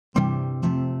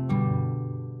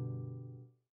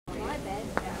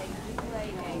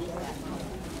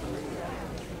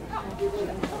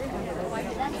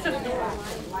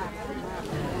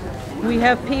We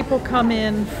have people come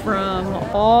in from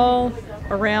all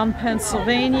around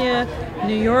Pennsylvania,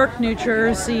 New York, New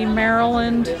Jersey,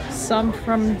 Maryland, some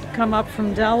come up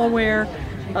from Delaware,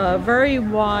 a very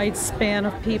wide span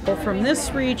of people from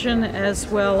this region as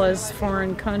well as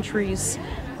foreign countries,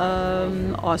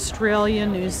 Australia,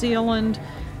 New Zealand,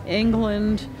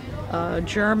 England,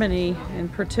 Germany in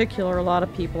particular. A lot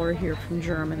of people are here from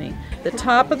Germany. The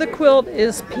top of the quilt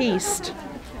is pieced.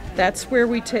 That's where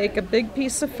we take a big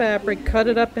piece of fabric, cut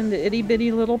it up into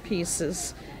itty-bitty little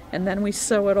pieces, and then we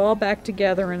sew it all back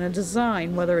together in a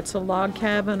design, whether it's a log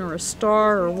cabin or a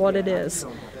star or what it is.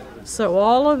 So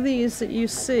all of these that you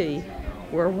see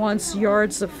were once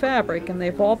yards of fabric, and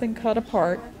they've all been cut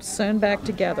apart, sewn back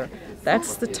together.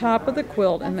 That's the top of the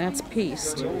quilt, and that's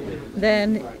pieced.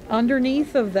 Then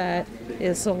underneath of that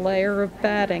is a layer of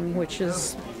batting, which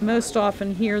is most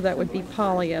often here that would be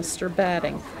polyester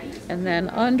batting. And then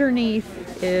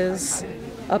underneath is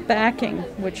a backing,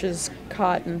 which is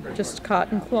cotton, just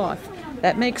cotton cloth.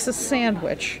 That makes a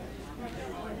sandwich.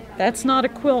 That's not a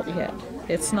quilt yet.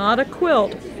 It's not a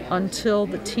quilt until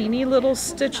the teeny little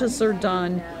stitches are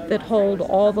done that hold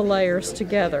all the layers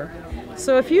together.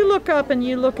 So if you look up and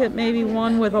you look at maybe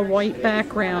one with a white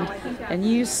background and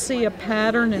you see a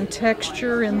pattern and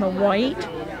texture in the white,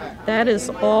 that is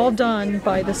all done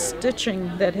by the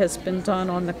stitching that has been done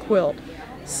on the quilt.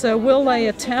 So we'll lay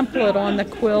a template on the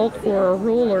quilt or a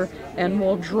ruler and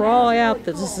we'll draw out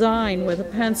the design with a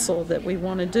pencil that we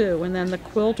want to do, and then the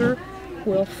quilter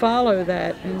will follow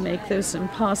that and make those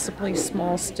impossibly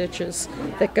small stitches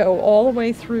that go all the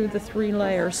way through the 3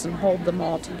 layers and hold them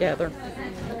all together.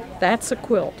 That's a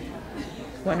quilt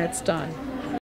when it's done.